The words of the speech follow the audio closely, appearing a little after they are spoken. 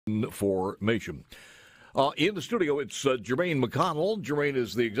Formation. In the studio, it's Germain McConnell. Germain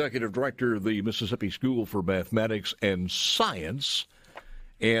is the executive director of the Mississippi School for Mathematics and Science.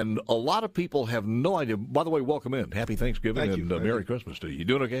 And a lot of people have no idea. By the way, welcome in. Happy Thanksgiving and Merry Christmas to you. You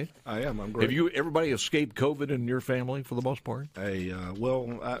doing okay? I am. I'm great. Have everybody escaped COVID in your family for the most part? I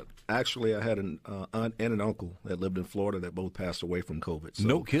had an aunt and an uncle that lived in Florida that both passed away from COVID. So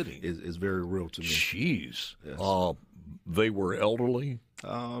no kidding. It's very real to me. Jeez. Yes. They were elderly?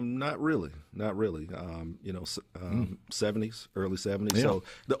 Not really. 70s, early 70s. Yeah. So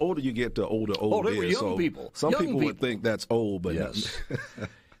the older you get, the older old they were is. young people. Some young people would think that's old, but yes.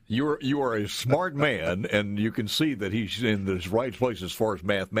 You are a smart man, and you can see that he's in the right place as far as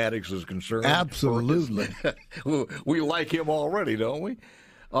mathematics is concerned. Absolutely. We like him already, don't we?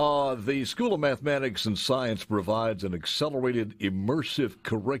 The School of Mathematics and Science provides an accelerated, immersive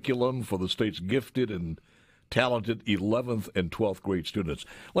curriculum for the state's gifted and talented 11th and 12th grade students.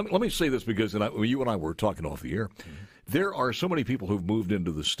 Let me say this because you and I were talking off the air. Mm-hmm. There are so many people who've moved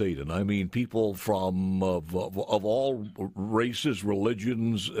into the state, and I mean people from of all races,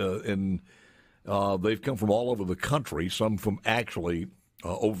 religions, and they've come from all over the country, some from actually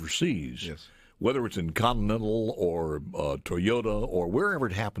overseas. Yes. Whether it's in Continental or Toyota or wherever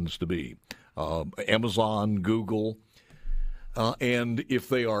it happens to be, Amazon, Google. And if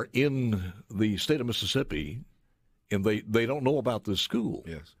they are in the state of Mississippi and they don't know about this school,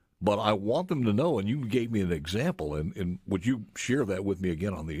 yes. But I want them to know, and you gave me an example, and would you share that with me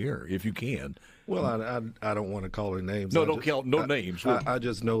again on the air, if you can? Well, I don't want to call any names. No, don't count no names. I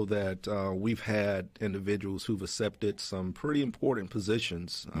just know that we've had individuals who've accepted some pretty important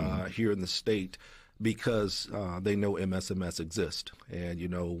positions here in the state because they know MSMS exists. And,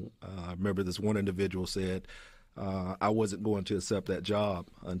 I remember this one individual said, I wasn't going to accept that job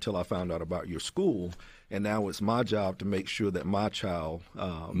until I found out about your school, and now it's my job to make sure that my child,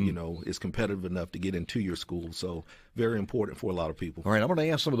 is competitive enough to get into your school. So very important for a lot of people. All right, I'm going to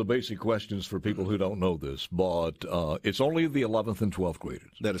ask some of the basic questions for people who don't know this, but it's only the 11th and 12th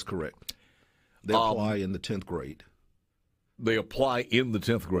graders. That is correct. They apply in the 10th grade. They apply in the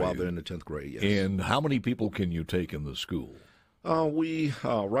 10th grade? While they're in the 10th grade, yes. And how many people can you take in the school? We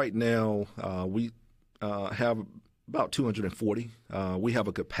right now, we have about 240. We have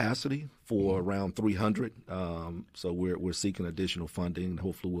a capacity for around 300. So we're seeking additional funding, and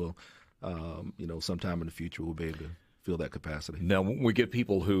hopefully we'll, sometime in the future we'll be able to fill that capacity. Now, when we get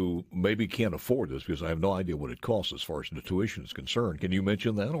people who maybe can't afford this, because I have no idea what it costs as far as the tuition is concerned, can you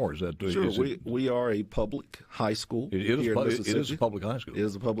mention that, or is that? Sure. We are a public high school. It is a public high school. It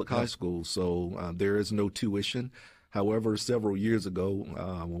is a public high school, so there is no tuition. However, several years ago,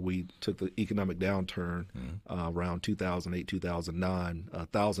 when we took the economic downturn around 2008, 2009, a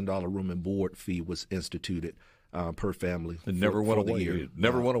 $1,000 room and board fee was instituted per family. It never went away. It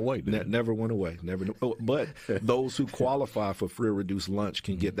never went away. Never went away. But those who qualify for free or reduced lunch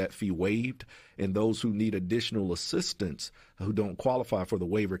can get that fee waived, and those who need additional assistance who don't qualify for the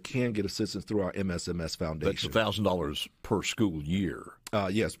waiver can get assistance through our MSMS Foundation. That's $1,000 per school year.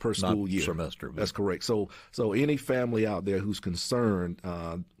 Yes, per school year. Semester. But. That's correct. So any family out there who's concerned,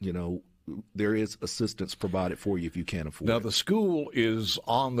 there is assistance provided for you if you can't afford it. Now, the school is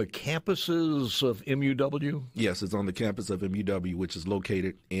on the campuses of MUW? Yes, it's on the campus of MUW, which is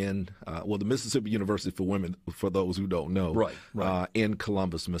located in, the Mississippi University for Women, for those who don't know. Right. In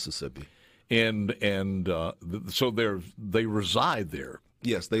Columbus, Mississippi. And so they reside there.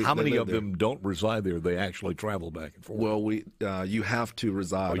 Yes, how many of them don't reside there? They actually travel back and forth. Well, you have to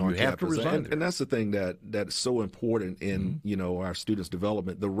reside on campus, and that's the thing that's so important in our students'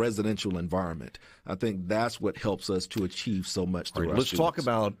 development, the residential environment. I think that's what helps us to achieve so much through our let's students. Talk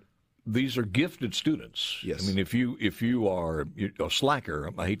about these are gifted students. Yes, I mean if you are a slacker,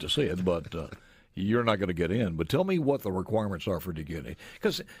 I hate to say it, but you're not going to get in. But tell me what the requirements are for to get in,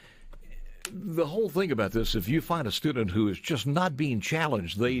 because the whole thing about this, if you find a student who is just not being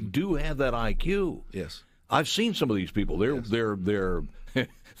challenged, they do have that IQ. Yes. I've seen some of these people. They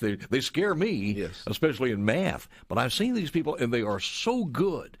scare me, yes. Especially in math. But I've seen these people, and they are so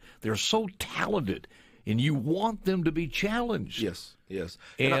good. They're so talented, and you want them to be challenged. Yes.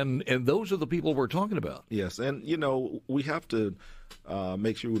 And those are the people we're talking about. Yes, and we have to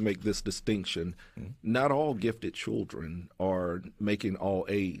make sure we make this distinction. Not all gifted children are making all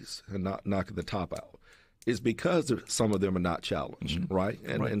A's and not knocking the top out. It's because some of them are not challenged, right?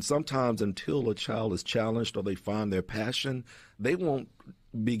 And sometimes until a child is challenged or they find their passion, they won't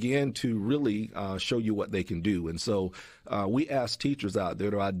begin to really show you what they can do. And so we ask teachers out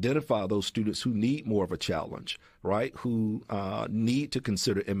there to identify those students who need more of a challenge, right, who need to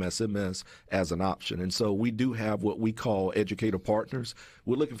consider MSMS as an option. And so we do have what we call educator partners.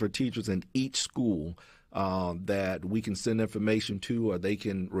 We're looking for teachers in each school that we can send information to, or they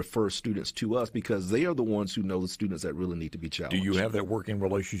can refer students to us, because they are the ones who know the students that really need to be challenged. Do you have that working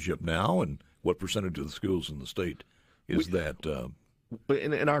relationship now, and what percentage of the schools in the state is that?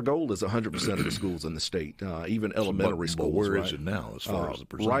 And our goal is 100% of the schools in the state, even elementary schools. But where right? is it now as far as the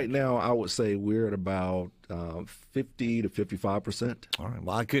percentage? Right now, I would say we're at about 50 to 55%. All right.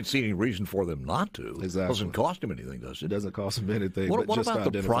 Well, I couldn't see any reason for them not to. Exactly. It doesn't cost them anything, does it? It doesn't cost them anything. What just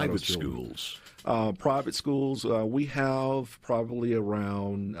about the private those children. schools? Private schools, we have probably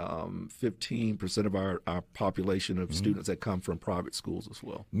around 15% of our population of students that come from private schools as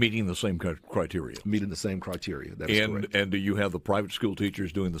well. Meeting the same criteria. Meeting the same criteria. That is correct. And do you have the private school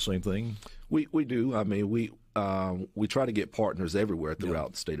teachers doing the same thing? We do. I mean, we try to get partners everywhere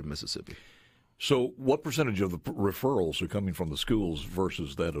throughout the state of Mississippi. So what percentage of the referrals are coming from the schools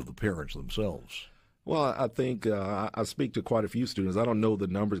versus that of the parents themselves? Well, I think I speak to quite a few students. I don't know the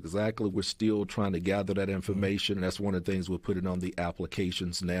numbers exactly. We're still trying to gather that information, and that's one of the things we're putting on the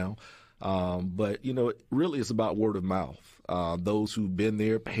applications now. But, you know, it really is about word of mouth. Those who've been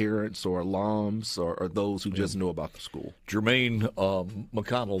there, parents or alums, or those who just know about the school. Germain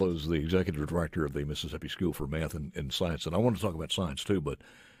McConnell is the executive director of the Mississippi School for Math and Science, and I want to talk about science too, but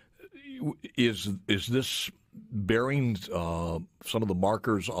is this bearing some of the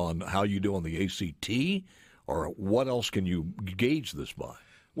markers on how you do on the ACT, or what else can you gauge this by?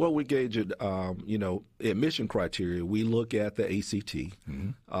 Well, we gauge it, admission criteria. We look at the ACT.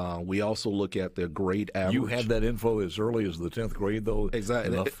 Mm-hmm. We also look at the grade average. You had that info as early as the 10th grade, though?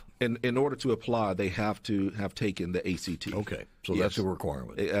 Exactly. In order to apply, they have to have taken the ACT. Okay, so that's a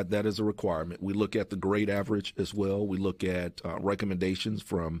requirement. That is a requirement. We look at the grade average as well. We look at recommendations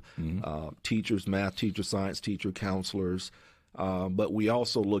from teachers, math teachers, science teachers, counselors. But we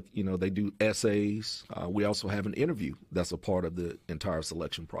also look, they do essays. We also have an interview that's a part of the entire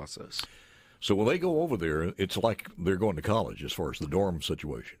selection process. So when they go over there, it's like they're going to college as far as the dorm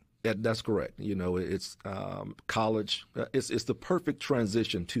situation. That's correct. It's college. It's the perfect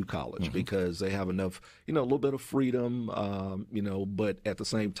transition to college because they have enough, a little bit of freedom, but at the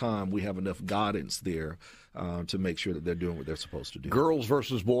same time, we have enough guidance there to make sure that they're doing what they're supposed to do. Girls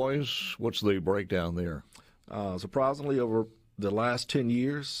versus boys, what's the breakdown there? Surprisingly, over the last 10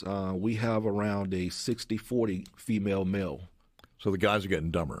 years, we have around a 60-40 female-male. So the guys are getting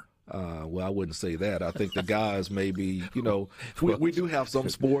dumber. Well, I wouldn't say that. I think the guys maybe, we do have some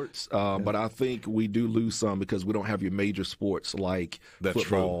sports, but I think we do lose some because we don't have your major sports like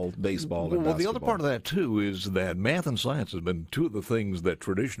football, baseball, and basketball. Well, the other part of that, too, is that math and science has been two of the things that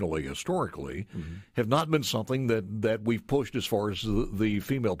traditionally, historically, have not been something that we've pushed as far as the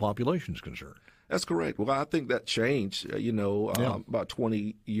female population is concerned. That's correct. Well, I think that changed, about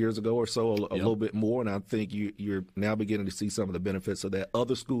 20 years ago or so, a little bit more. And I think you're now beginning to see some of the benefits of that.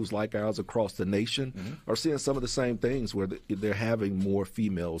 Other schools like ours across the nation are seeing some of the same things where they're having more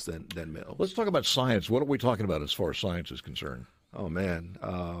females than males. Let's talk about science. What are we talking about as far as science is concerned? Oh, man.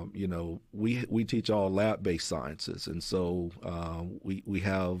 We teach all lab-based sciences, and so we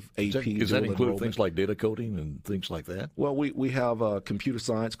have AP. Does that include things like data coding and things like that? Well, we have computer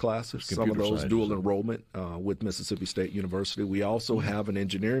science classes, some of those dual enrollment with Mississippi State University. We also have an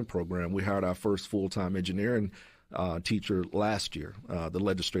engineering program. We hired our first full-time engineering teacher last year.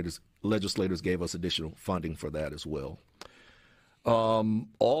 The legislators gave us additional funding for that as well.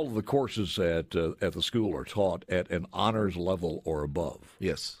 All of the courses at the school are taught at an honors level or above.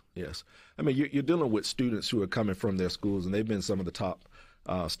 Yes. I mean, you're dealing with students who are coming from their schools, and they've been some of the top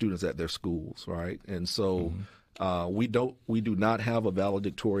students at their schools, right? And so we do not have a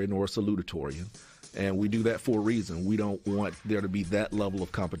valedictorian or a salutatorian. And we do that for a reason. We don't want there to be that level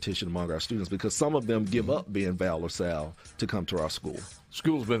of competition among our students because some of them give up being Val or Sal to come to our school.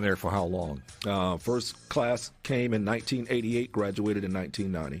 School's been there for how long? First class came in 1988, graduated in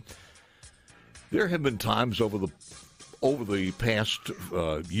 1990. There have been times over the past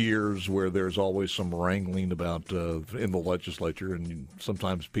years where there's always some wrangling about in the legislature, and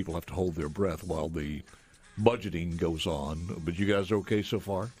sometimes people have to hold their breath while the budgeting goes on. But you guys are okay so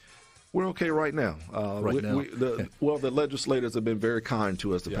far? We're okay right now. The legislators have been very kind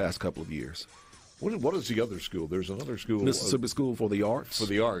to us the past couple of years. What is the other school? There's another school. Mississippi School for the Arts. For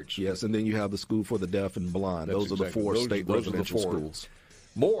the Arts. Yes, and then you have the School for the Deaf and Blind. Those are the four state residential schools.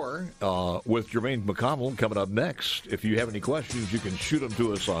 More with Germain McConnell coming up next. If you have any questions, you can shoot them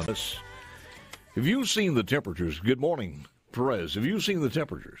to us on this. Have you seen the temperatures? Good morning. Perez, have you seen the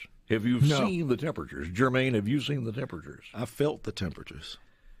temperatures? Have you seen the temperatures? Germain, have you seen the temperatures? I felt the temperatures.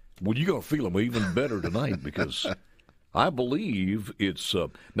 Well, you're going to feel them even better tonight because I believe it's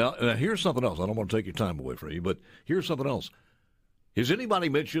now, here's something else. I don't want to take your time away from you, but here's something else. Has anybody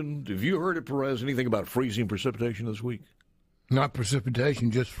mentioned, have you heard it, Perez, anything about freezing precipitation this week? Not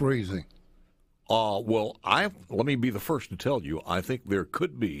precipitation, just freezing. Well, let me be the first to tell you, I think there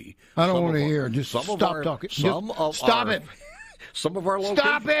could be. I don't want to hear. Just stop talking. Stop it. Some of our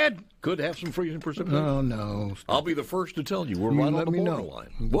locations could have some freezing precipitation. Oh, no. Stop. I'll be the first to tell you. We're right on the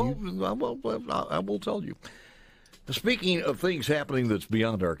borderline. Well, I will tell you. Speaking of things happening that's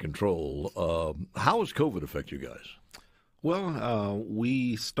beyond our control, how has COVID affect you guys? Well,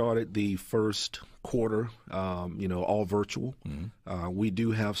 we started the first quarter, all virtual. Mm-hmm. We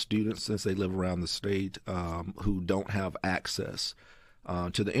do have students, since they live around the state, who don't have access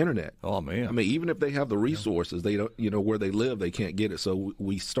to the internet. Oh, man. I mean, even if they have the resources, they don't, where they live, they can't get it. So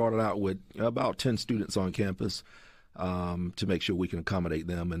we started out with about 10 students on campus to make sure we can accommodate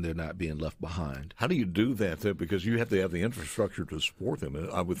them and they're not being left behind. How do you do that, though? Because you have to have the infrastructure to support them.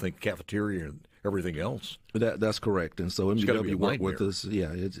 I would think cafeteria and everything else. That's correct. And so MGW worked with us.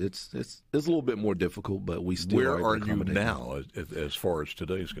 Yeah, it's a little bit more difficult, but we still Where are able to you accommodate now as far as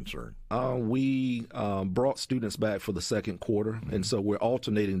today is concerned? We brought students back for the second quarter, and so we're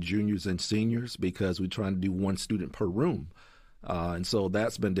alternating juniors and seniors because we're trying to do one student per room. And so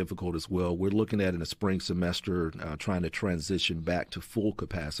that's been difficult as well. We're looking at in the spring semester trying to transition back to full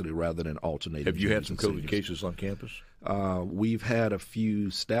capacity rather than alternating. Have you had some COVID cases on campus? We've had a few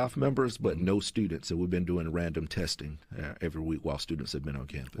staff members, but no students. So we've been doing random testing every week while students have been on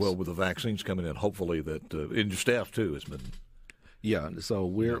campus. Well, with the vaccines coming in, hopefully that and your staff too has been. Yeah, so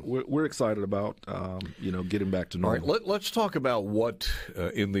we're excited about getting back to normal. All right, let's talk about what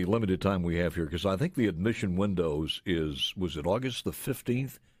in the limited time we have here, because I think the admission windows was it August the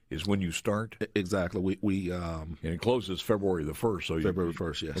 15th is when you start? Exactly. We and it closes February the 1st. So February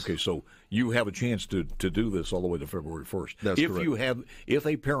 1st, yes. Okay, so you have a chance to do this all the way to February 1st. That's correct. If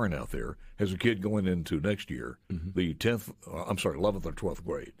a parent out there has a kid going into next year, the 11th or 12th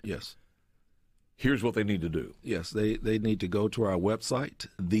grade. Yes. Here's what they need to do. Yes, they need to go to our website,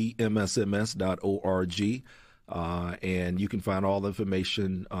 themsms.org, and you can find all the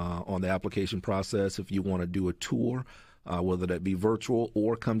information on the application process. If you want to do a tour, whether that be virtual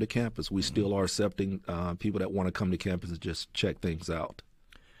or come to campus, we still are accepting people that want to come to campus and just check things out.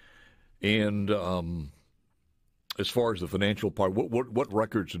 And as far as the financial part, what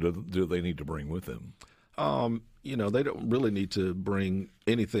records do they need to bring with them? They don't really need to bring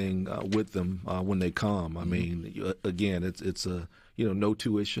anything with them when they come. I mean, again, it's a no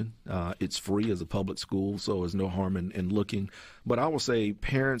tuition. It's free as a public school, so there's no harm in looking. But I will say,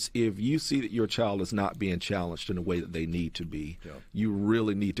 parents, if you see that your child is not being challenged in the way that they need to be, you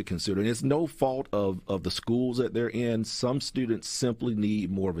really need to consider. And it's no fault of the schools that they're in. Some students simply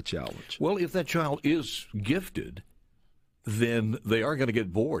need more of a challenge. Well, if that child is gifted, then they are going to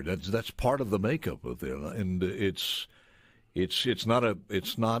get bored. That's part of the makeup of them, and it's not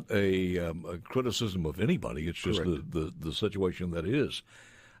a criticism of anybody. It's just the situation that is.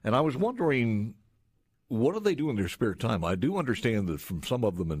 And I was wondering, what do they do in their spare time? I do understand that from some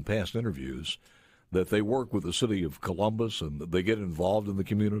of them in past interviews that they work with the city of Columbus and they get involved in the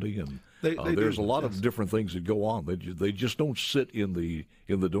community, and there's a lot of different things that go on. They just don't sit in the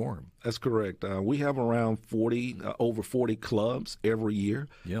dorm. That's correct. We have around over 40 clubs every year,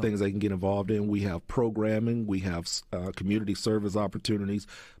 things they can get involved in. We have programming, we have community service opportunities,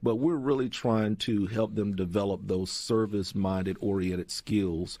 but we're really trying to help them develop those service-minded, oriented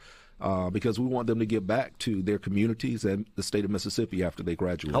skills because we want them to give back to their communities and the state of Mississippi after they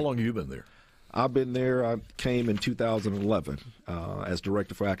graduate. How long have you been there? I've been there. I came in 2011 as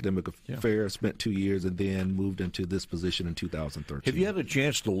Director for Academic Affairs, spent 2 years, and then moved into this position in 2013. Have you had a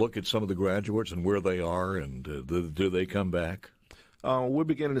chance to look at some of the graduates and where they are, and do they come back? We're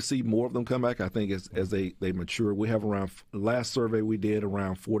beginning to see more of them come back, I think, as they mature. We have last survey we did,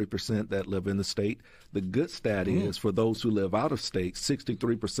 around 40% that live in the state. The good stat is, for those who live out of state,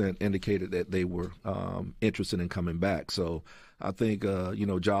 63% indicated that they were interested in coming back. So I think,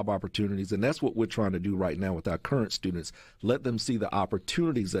 job opportunities, and that's what we're trying to do right now with our current students, let them see the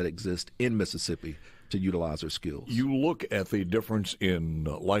opportunities that exist in Mississippi to utilize their skills. You look at the difference in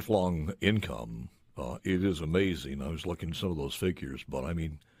lifelong income. It is amazing. I was looking at some of those figures, but I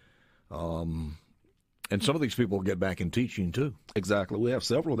mean, and some of these people get back in teaching too. Exactly. We have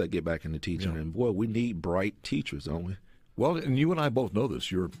several that get back into teaching, and boy, we need bright teachers, don't we? Well, and you and I both know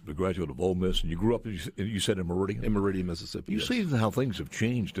this. You're a graduate of Ole Miss, and you grew up, you said, in Meridian? In Meridian, Mississippi, You see how things have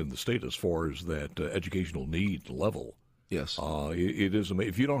changed in the state as far as that educational need level. Yes. It is amazing.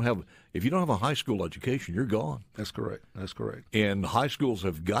 If you don't have a high school education, you're gone. That's correct. That's correct. And high schools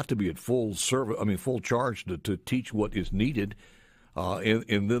have got to be at full charge to teach what is needed.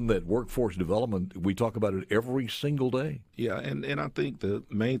 And then that workforce development, we talk about it every single day. Yeah, and I think the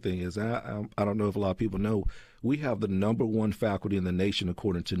main thing is, I don't know if a lot of people know, we have the number one faculty in the nation,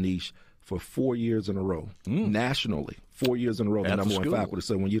 according to Niche, for 4 years in a row, nationally, 4 years in a row, the number one faculty.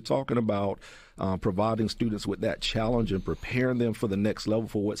 So when you're talking about providing students with that challenge and preparing them for the next level,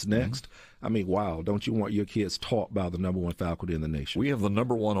 for what's next, I mean, wow, don't you want your kids taught by the number one faculty in the nation? We have the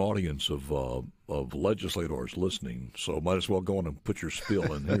number one audience of legislators listening, so might as well go on and put your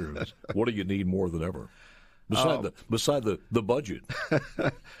spiel in here. What do you need more than ever, beside the budget?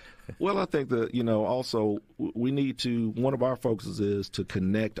 Well, I think that, also we need to, one of our focuses is to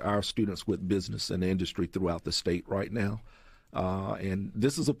connect our students with business and industry throughout the state right now. And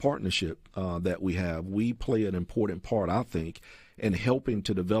this is a partnership that we have. We play an important part, I think, in helping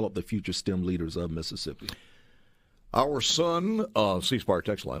to develop the future STEM leaders of Mississippi. Our son, C-Spire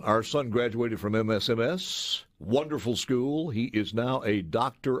text line, our son graduated from MSMS, wonderful school. He is now a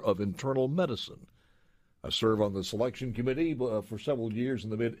doctor of internal medicine. I served on the selection committee for several years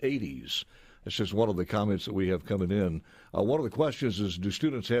in the mid-'80s. That's just one of the comments that we have coming in. One of the questions is, do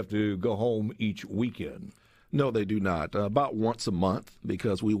students have to go home each weekend? No, they do not. About once a month,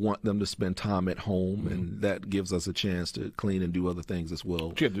 because we want them to spend time at home, and that gives us a chance to clean and do other things as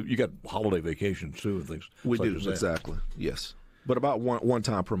well. You got holiday vacations, too, and things. We do, exactly, yes. But about one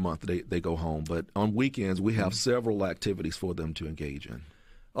time per month they go home. But on weekends, we have several activities for them to engage in.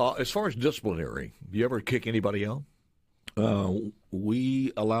 As far as disciplinary, do you ever kick anybody out?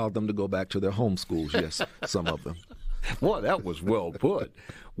 We allowed them to go back to their home schools, yes, some of them. Boy, that was well put.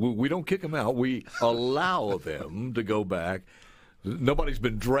 We don't kick them out. We allow them to go back. Nobody's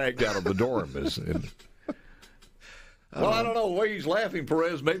been dragged out of the dorm. Well, I don't know the way he's laughing,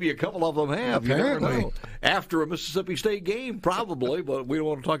 Perez. Maybe a couple of them have. Apparently. You never know. After a Mississippi State game, probably, but we don't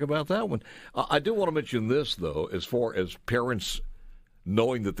want to talk about that one. I do want to mention this, though, as far as parents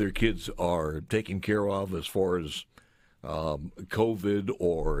knowing that their kids are taken care of as far as COVID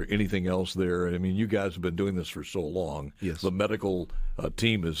or anything else there. I mean, you guys have been doing this for so long. Yes. The medical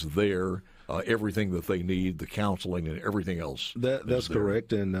team is there, everything that they need, the counseling and everything else. That's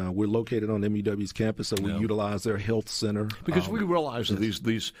correct, and we're located on MUW's campus, so we utilize their health center. Because we realize that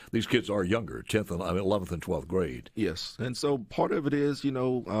these kids are younger, 11th and 12th grade. Yes, and so part of it is,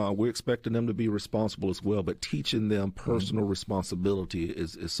 we're expecting them to be responsible as well, but teaching them personal responsibility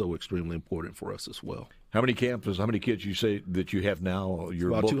is so extremely important for us as well. How many kids you say that you have now? You're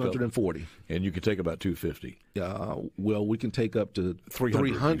about 240. And you can take about 250. Well, we can take up to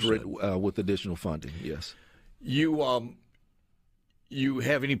 300 with additional funding, yes. You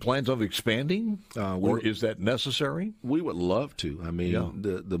have any plans of expanding, or is that necessary? We would love to. I mean,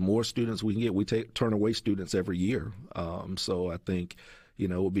 the more students we can get, we turn away students every year. So I think, it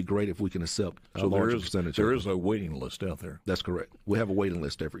would be great if we can accept a larger percentage. There is a waiting list out there. That's correct. We have a waiting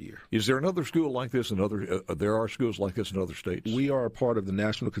list every year. Is there another school like this in other? There are schools like this in other states. We are a part of the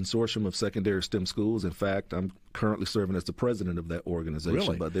National Consortium of Secondary STEM Schools. In fact, I'm currently serving as the president of that organization.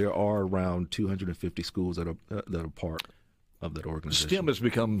 Really? But there are around 250 schools that are part of that organization. STEM has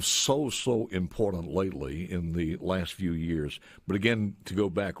become so important lately in the last few years. But again, to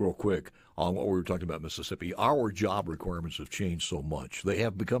go back real quick on what we were talking about Mississippi, our job requirements have changed so much. They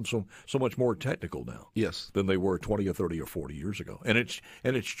have become so much more technical now. Yes. Than they were 20 or 30 or 40 years ago. And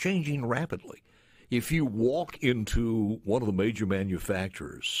it's changing rapidly. If you walk into one of the major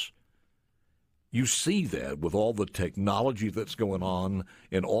manufacturers, you see that with all the technology that's going on,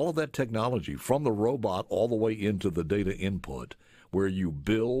 and all of that technology from the robot all the way into the data input, where you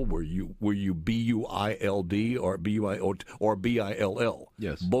bill, where you BUILD or BUIO or BILL.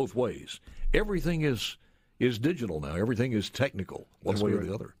 Yes. Both ways. Everything is digital now. Everything is technical, one way or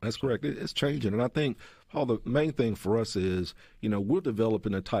the other. That's correct. It's changing, and I think the main thing for us is, we're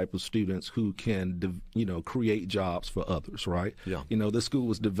developing a type of students who can, create jobs for others, right? Yeah. This school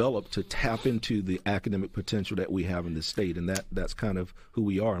was developed to tap into the academic potential that we have in this state, and that's kind of who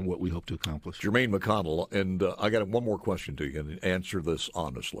we are and what we hope to accomplish. Germain McConnell, and I got one more question to you, and answer this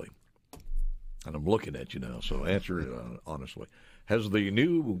honestly. And I'm looking at you now, so answer it honestly. Has the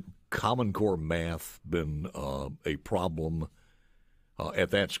new Common Core math been a problem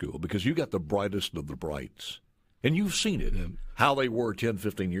at that school? Because you got the brightest of the brights, and you've seen it, how they were 10,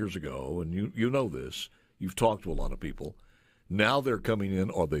 15 years ago, and you know this. You've talked to a lot of people. Now they're coming in.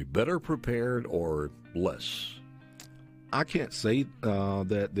 Are they better prepared or less? I can't say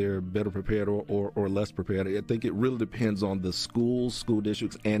that they're better prepared or less prepared. I think it really depends on the schools, school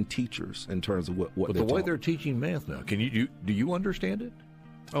districts, and teachers in terms of what but they're the way taught. they're teaching math now, do you understand it?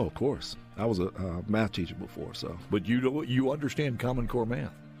 Oh, of course. I was a math teacher before, so. But you understand Common Core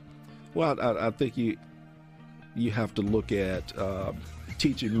math? Well, I think you have to look at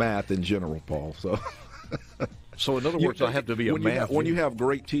teaching math in general, Paul. So in other words, I have to be a math. When you have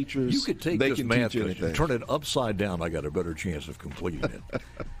great teachers, you could take they this can math teach test anything. and turn it upside down. I got a better chance of completing it.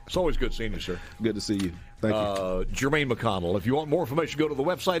 It's always good seeing you, sir. Good to see you. Thank you. Germain McConnell. If you want more information, go to the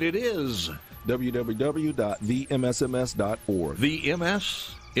website. It is www.themsms.org.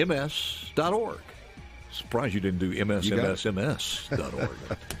 themsms.org. Surprised you didn't do MSMSMS.org.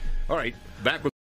 All right, back with